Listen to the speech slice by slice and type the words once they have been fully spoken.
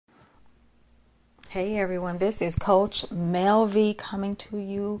Hey everyone, this is Coach Mel V coming to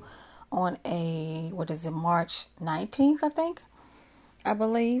you on March 19th, I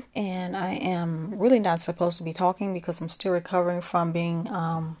believe. And I am really not supposed to be talking because I'm still recovering from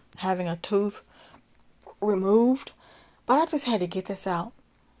having a tooth removed. But I just had to get this out.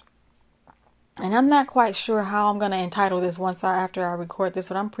 And I'm not quite sure how I'm going to entitle this after I record this,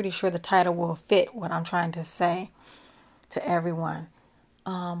 but I'm pretty sure the title will fit what I'm trying to say to everyone.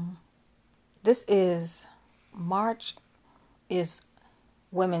 This is March is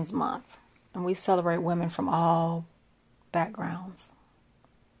Women's Month, and we celebrate women from all backgrounds,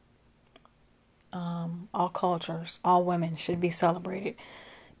 all cultures. All women should be celebrated.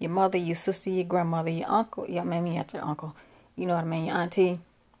 Your mother, your sister, your grandmother, your uncle, your uncle, you know what I mean, your auntie,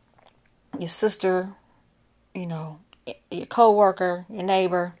 your sister, your co-worker, your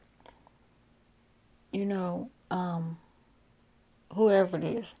neighbor, whoever it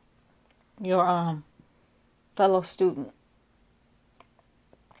is, your fellow student.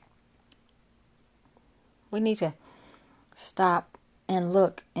 We need to stop and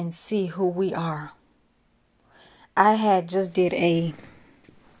look and see who we are. I had just did a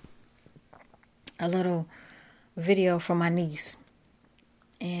little video for my niece,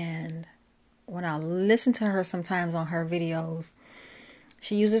 and when I listen to her sometimes on her videos,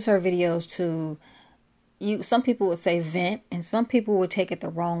 she uses her videos to some people would say vent, and some people would take it the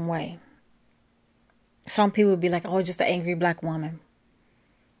wrong way. Some people would be like, oh, it's just an angry black woman.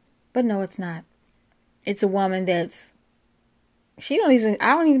 But no, it's not. It's a woman I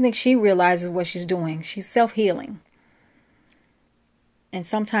don't even think she realizes what she's doing. She's self-healing. And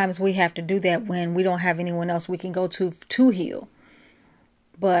sometimes we have to do that when we don't have anyone else we can go to heal.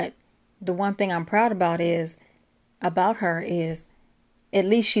 But the one thing I'm proud about her is at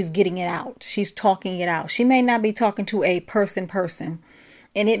least she's getting it out. She's talking it out. She may not be talking to a person,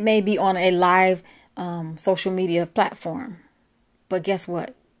 and it may be on a live social media platform. But guess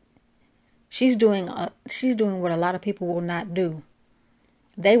what? She's doing what a lot of people will not do.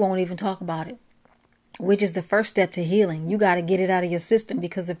 They won't even talk about it, which is the first step to healing. You got to get it out of your system,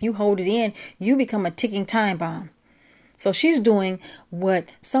 because if you hold it in, you become a ticking time bomb. So she's doing what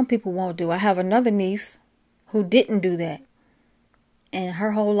some people won't do. I have another niece who didn't do that, and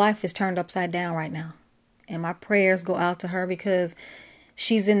her whole life is turned upside down right now. And my prayers go out to her, because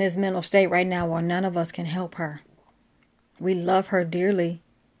she's in this mental state right now where none of us can help her. We love her dearly,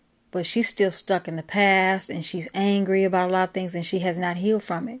 but she's still stuck in the past, and she's angry about a lot of things, and she has not healed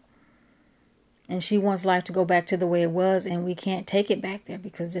from it. And she wants life to go back to the way it was, and we can't take it back there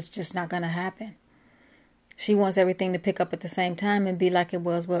because it's just not going to happen. She wants everything to pick up at the same time and be like it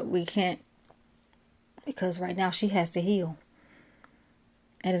was, but we can't, because right now she has to heal.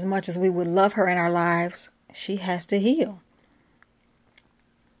 And as much as we would love her in our lives, she has to heal.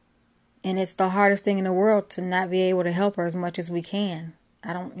 And it's the hardest thing in the world to not be able to help her as much as we can.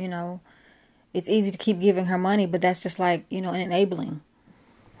 It's easy to keep giving her money, but that's just like, enabling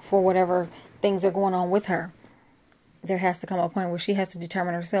for whatever things are going on with her. There has to come a point where she has to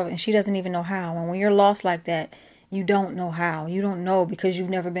determine herself, and she doesn't even know how. And when you're lost like that, you don't know how. You don't know because you've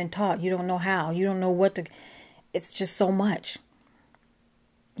never been taught. You don't know how. You don't know it's just so much.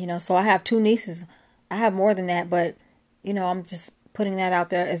 So I have two nieces. I have more than that, but, I'm just putting that out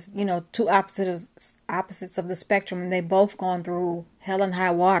there as, two opposites of the spectrum, and they both gone through hell and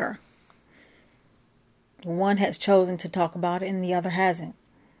high water. One has chosen to talk about it and the other hasn't.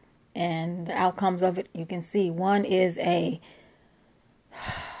 And the outcomes of it, you can see. One is a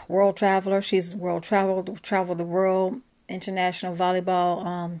world traveler. She's traveled the world, international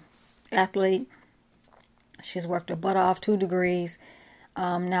volleyball athlete. She's worked her butt off, 2 degrees.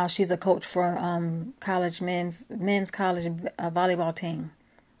 Now she's a coach for college men's college volleyball team.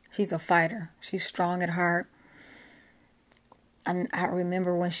 She's a fighter. She's strong at heart. And I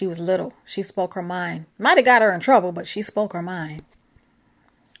remember when she was little, she spoke her mind. Might have got her in trouble, but she spoke her mind.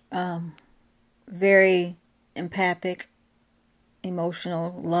 Very empathic,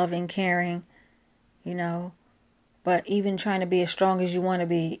 emotional, loving, caring, But even trying to be as strong as you want to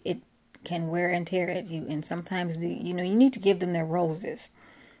be, it can wear and tear at you. And sometimes you need to give them their roses.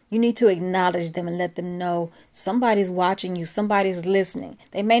 You need to acknowledge them and let them know somebody's watching you, somebody's listening.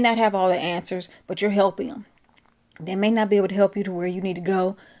 They may not have all the answers, but you're helping them. They may not be able to help you to where you need to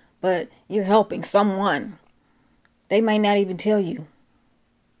go, but you're helping someone. They may not even tell you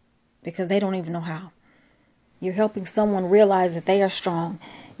because they don't even know how. You're helping someone realize that they are strong.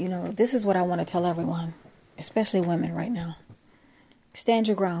 This is what I want to tell everyone, especially women right now. Stand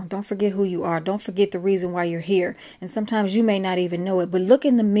your ground. Don't forget who you are. Don't forget the reason why you're here. And sometimes you may not even know it, but look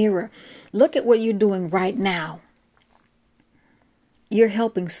in the mirror. Look at what you're doing right now. You're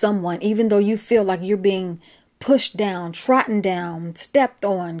helping someone, even though you feel like you're being pushed down, trodden down, stepped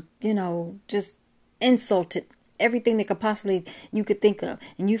on, just insulted, everything that could possibly you could think of.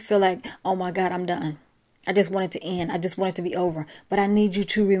 And you feel like, oh my God, I'm done. I just want it to end. I just want it to be over. But I need you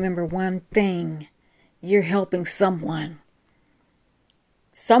to remember one thing. You're helping someone.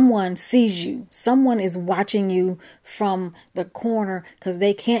 Someone sees you. Someone is watching you from the corner because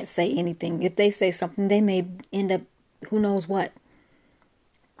they can't say anything. If they say something, they may end up who knows what.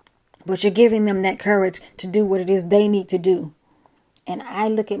 But you're giving them that courage to do what it is they need to do. And I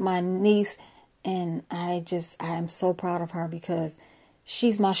look at my niece and I am so proud of her because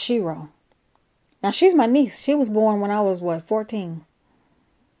she's my shero. Now she's my niece. She was born when I was 14.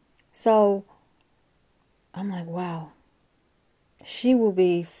 So I'm like, wow. She will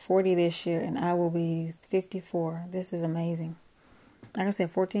be 40 this year and I will be 54. This is amazing. Like I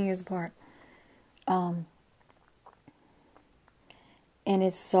said, 14 years apart. And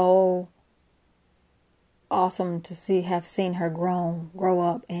it's so awesome to have seen her grow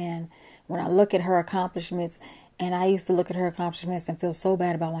up. And when I look at her accomplishments, and I used to look at her accomplishments and feel so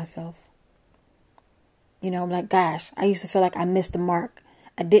bad about myself. I'm like, gosh, I used to feel like I missed the mark.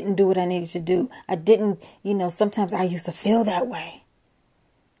 I didn't do what I needed to do. I didn't, sometimes I used to feel that way.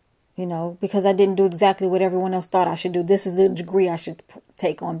 Because I didn't do exactly what everyone else thought I should do. This is the degree I should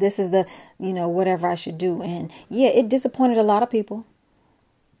take on. This is the, whatever I should do. And yeah, it disappointed a lot of people.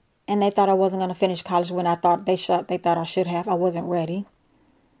 And they thought I wasn't going to finish college when they thought I should have. I wasn't ready.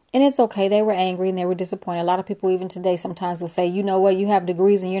 And it's okay. They were angry and they were disappointed. A lot of people even today sometimes will say, you know what, you have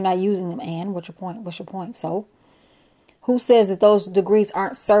degrees and you're not using them. And what's your point? What's your point? So who says that those degrees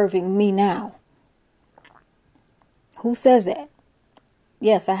aren't serving me now? Who says that?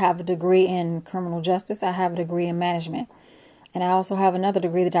 Yes, I have a degree in criminal justice. I have a degree in management. And I also have another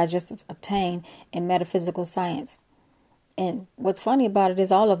degree that I just obtained in metaphysical science. And what's funny about it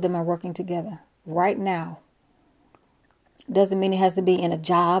is all of them are working together right now. Doesn't mean it has to be in a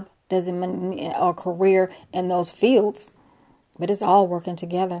job. Doesn't mean a career in those fields. But it's all working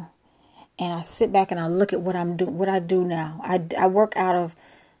together. And I sit back and I look at what I do now. I work out of,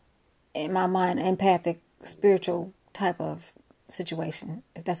 in my mind, empathic, spiritual type of situation,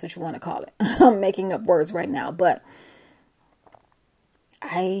 if that's what you want to call it. I'm making up words right now, but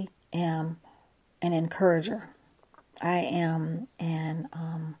I am an encourager. I am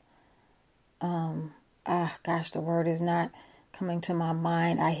the word is not coming to my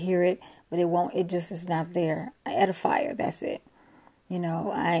mind. I hear it, but it just is not there. An edifier, that's it.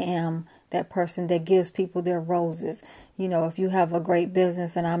 I am that person that gives people their roses. If you have a great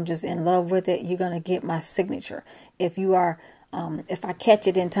business and I'm just in love with it, you're going to get my signature. If you are, if I catch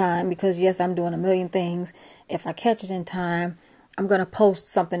it in time, because yes, I'm doing a million things. If I catch it in time, I'm going to post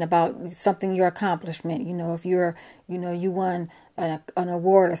something about your accomplishment. If you're, you won an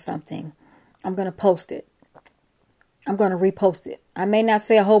award or something, I'm going to post it. I'm going to repost it. I may not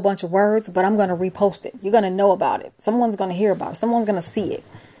say a whole bunch of words, but I'm going to repost it. You're going to know about it. Someone's going to hear about it. Someone's going to see it.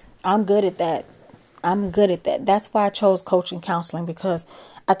 I'm good at that. That's why I chose coaching counseling, because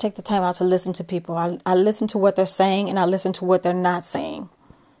I take the time out to listen to people. I listen to what they're saying and I listen to what they're not saying.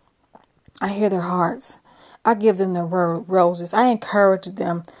 I hear their hearts. I give them their roses. I encourage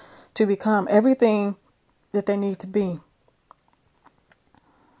them to become everything that they need to be.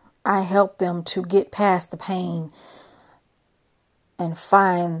 I help them to get past the pain and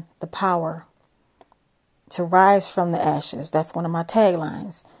find the power to rise from the ashes. That's one of my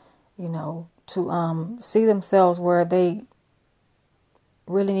taglines, to see themselves where they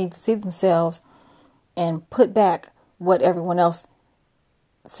really need to see themselves and put back what everyone else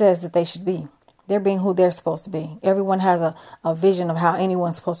says that they should be. They're being who they're supposed to be. Everyone has a vision of how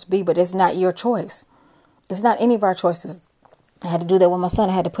anyone's supposed to be, but it's not your choice. It's not any of our choices. I had to do that with my son.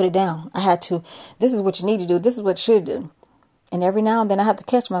 I had to put it down. This is what you need to do. This is what you should do. And every now and then I have to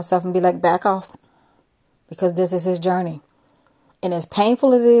catch myself and be like, back off, because this is his journey. And as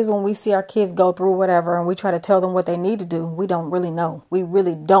painful as it is when we see our kids go through whatever and we try to tell them what they need to do, we don't really know. We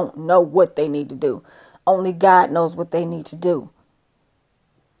really don't know what they need to do. Only God knows what they need to do.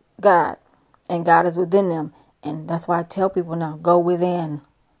 God. And God is within them. And that's why I tell people now, go within.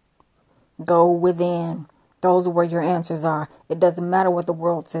 Go within. Those are where your answers are. It doesn't matter what the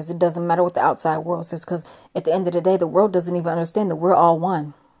world says. It doesn't matter what the outside world says. Because at the end of the day, the world doesn't even understand that we're all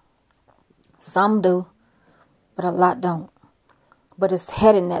one. Some do, but a lot don't. But it's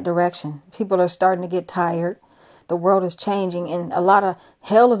heading that direction. People are starting to get tired. The world is changing and a lot of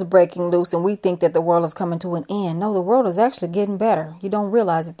hell is breaking loose, and we think that the world is coming to an end. No, the world is actually getting better. You don't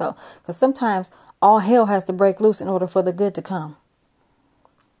realize it though, because sometimes all hell has to break loose in order for the good to come.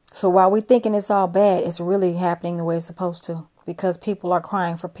 So while we're thinking it's all bad, it's really happening the way it's supposed to. because people are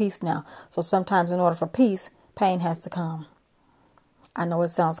crying for peace now. So sometimes in order for peace, pain has to come. I know it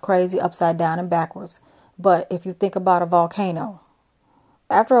sounds crazy, upside down and backwards. But if you think about a volcano,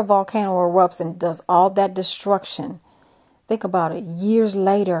 after a volcano erupts and does all that destruction, think about it. Years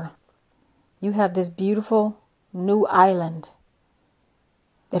later, you have this beautiful new island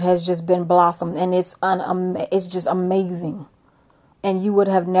that has just been blossomed, and it's just amazing. And you would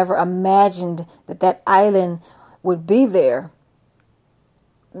have never imagined that island would be there,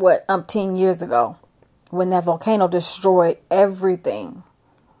 umpteen years ago, when that volcano destroyed everything.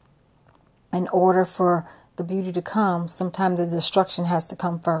 In order for the beauty to come, sometimes the destruction has to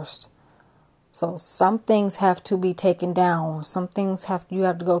come first. So some things have to be taken down. Some things you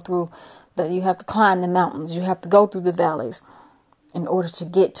have to go through. You have to climb the mountains. You have to go through the valleys in order to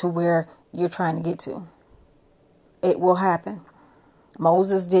get to where you're trying to get to. It will happen.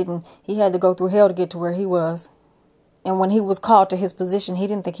 Moses didn't. He had to go through hell to get to where he was. And when he was called to his position, he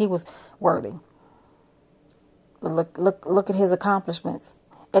didn't think he was worthy. But look at his accomplishments.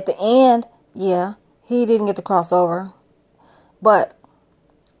 At the end, yeah, he didn't get to cross over. But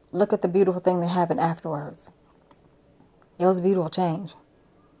look at the beautiful thing that happened afterwards. It was a beautiful change.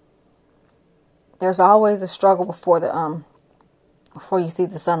 There's always a struggle before you see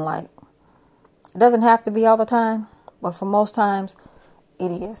the sunlight. It doesn't have to be all the time, but for most times,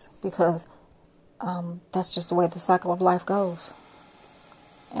 it is, because that's just the way the cycle of life goes.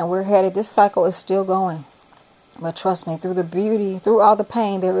 And we're headed. This cycle is still going. But trust me, through the beauty, through all the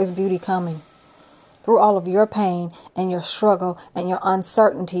pain, there is beauty coming. Through all of your pain and your struggle and your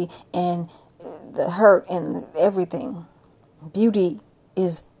uncertainty and the hurt and everything, beauty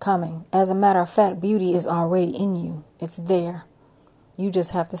is coming. As a matter of fact, beauty is already in you. It's there. You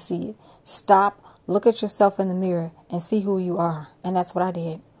just have to see it. Stop, look at yourself in the mirror and see who you are. And that's what I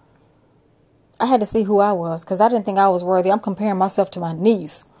did. I had to see who I was, because I didn't think I was worthy. I'm comparing myself to my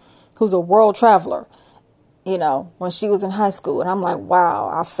niece, who's a world traveler, when she was in high school. And I'm like, wow,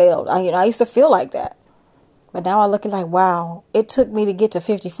 I failed. I used to feel like that. But now I look at like, wow, it took me to get to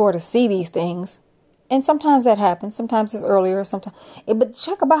 54 to see these things. And sometimes that happens. Sometimes it's earlier. But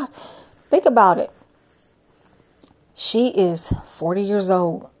think about it. She is 40 years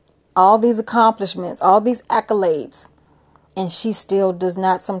old. All these accomplishments, all these accolades. And she still does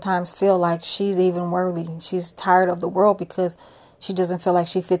not sometimes feel like she's even worthy. She's tired of the world because she doesn't feel like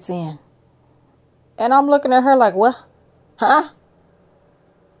she fits in. And I'm looking at her like, what? Huh?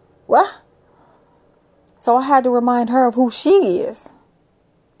 What? So I had to remind her of who she is.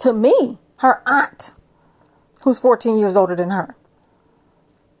 To me, her aunt, who's 14 years older than her.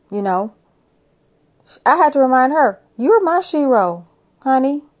 I had to remind her, you're my Shiro,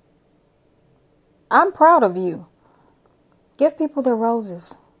 honey. I'm proud of you. Give people their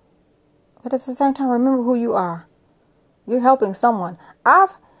roses. But at the same time, remember who you are. You're helping someone.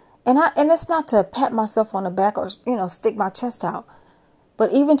 And it's not to pat myself on the back or, stick my chest out.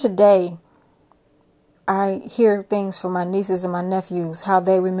 But even today, I hear things from my nieces and my nephews, how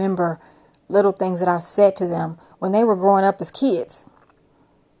they remember little things that I said to them when they were growing up as kids.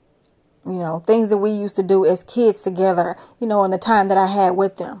 Things that we used to do as kids together, in the time that I had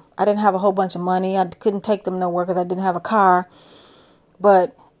with them. I didn't have a whole bunch of money. I couldn't take them nowhere because I didn't have a car.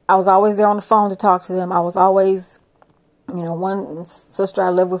 But I was always there on the phone to talk to them. I was always, one sister I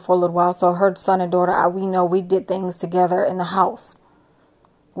lived with for a little while. So her son and daughter, we did things together in the house.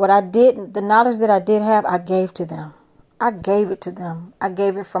 What I did, the knowledge that I did have, I gave to them. I gave it to them. I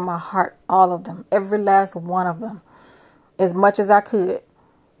gave it from my heart, all of them, every last one of them, as much as I could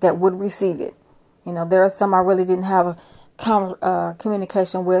that would receive it. There are some I really didn't have a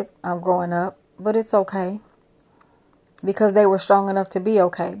communication with growing up, but it's okay because they were strong enough to be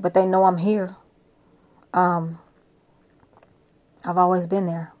okay, but they know I'm here. I've always been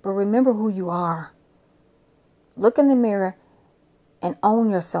there, but remember who you are. Look in the mirror and own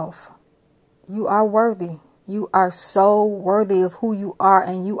yourself. You are worthy. You are so worthy of who you are,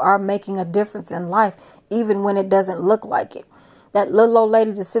 and you are making a difference in life, even when it doesn't look like it. That little old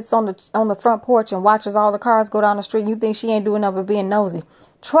lady that sits on the front porch and watches all the cars go down the street, and you think she ain't doing nothing but being nosy.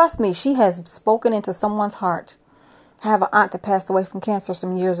 Trust me, she has spoken into someone's heart. I have an aunt that passed away from cancer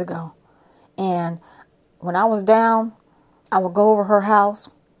some years ago. And when I was down, I would go over her house,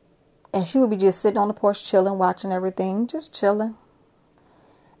 and she would be just sitting on the porch chilling, watching everything, just chilling.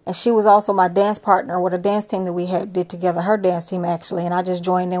 And she was also my dance partner with a dance team that we did together, her dance team actually. And I just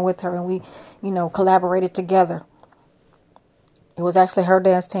joined in with her, and we, collaborated together. It was actually her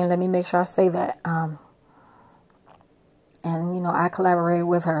dance team. Let me make sure I say that. And, I collaborated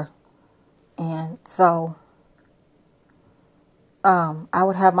with her. And so I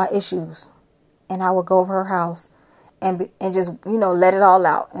would have my issues, and I would go over her house, and just, let it all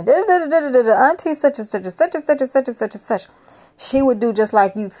out. And auntie such and such and such and such and such and such and such. She would do just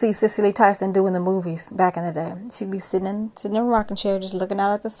like you'd see Cicely Tyson do in the movies back in the day. She'd be sitting in a rocking chair, just looking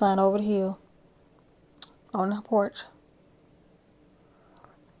out at the sun over the hill on the porch.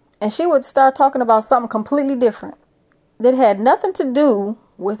 And she would start talking about something completely different that had nothing to do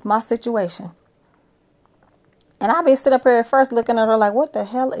with my situation. And I'd be sitting up here at first looking at her like, what the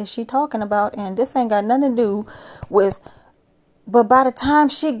hell is she talking about? And this ain't got nothing to do with... But by the time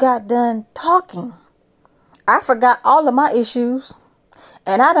she got done talking, I forgot all of my issues.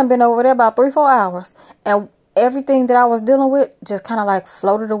 And I done been over there about 3-4 hours. And everything that I was dealing with just kind of like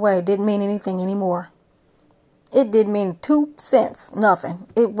floated away. Didn't mean anything anymore. It didn't mean 2 cents. Nothing.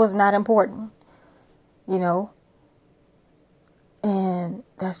 It was not important. And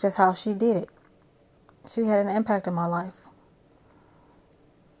that's just how she did it. She had an impact in my life.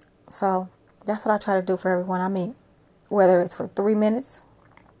 So that's what I try to do for everyone I meet. Whether it's for 3 minutes,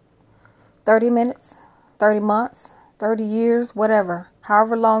 30 minutes, 30 months, 30 years, whatever.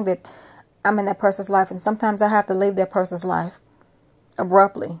 However long that I'm in that person's life. And sometimes I have to leave that person's life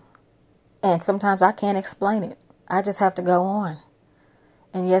abruptly. And sometimes I can't explain it. I just have to go on.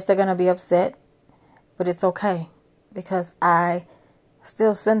 And yes, they're going to be upset. But it's okay. Because I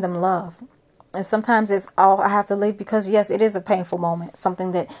still send them love. And sometimes it's all I have to leave because, yes, it is a painful moment.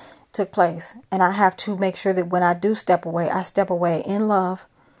 Something that took place. And I have to make sure that when I do step away, I step away in love,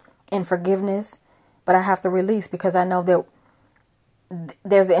 in forgiveness. But I have to release because I know that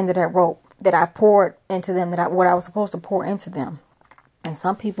there's the end of that rope that I poured into them, what I was supposed to pour into them. And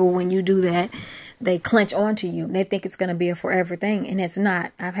some people, when you do that, they clench onto you. They think it's going to be a forever thing. And it's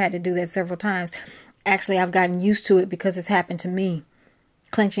not. I've had to do that several times. Actually, I've gotten used to it because it's happened to me.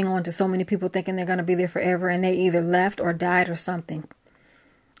 Clenching on to so many people thinking they're going to be there forever, and they either left or died or something.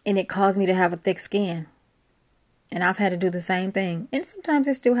 And it caused me to have a thick skin. And I've had to do the same thing. And sometimes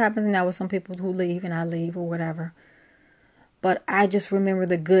it still happens now with some people who leave and I leave or whatever. But I just remember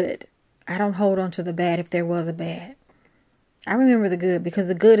the good. I don't hold on to the bad if there was a bad. I remember the good because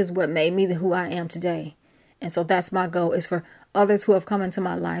the good is what made me who I am today. And so that's my goal, is for others who have come into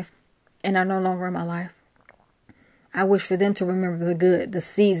my life and are no longer in my life. I wish for them to remember the good, the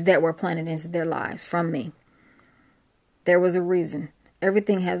seeds that were planted into their lives from me. There was a reason.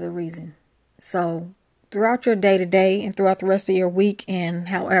 Everything has a reason. So throughout your day to day and throughout the rest of your week and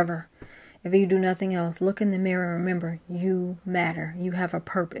however, if you do nothing else, look in the mirror and remember you matter. You have a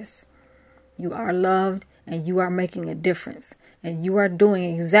purpose. You are loved and you are making a difference. And you are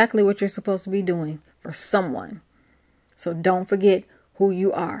doing exactly what you're supposed to be doing for someone. So don't forget who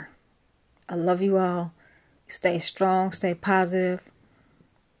you are. I love you all. Stay strong, stay positive,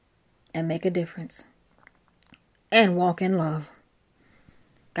 and make a difference. And walk in love.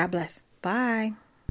 God bless. Bye.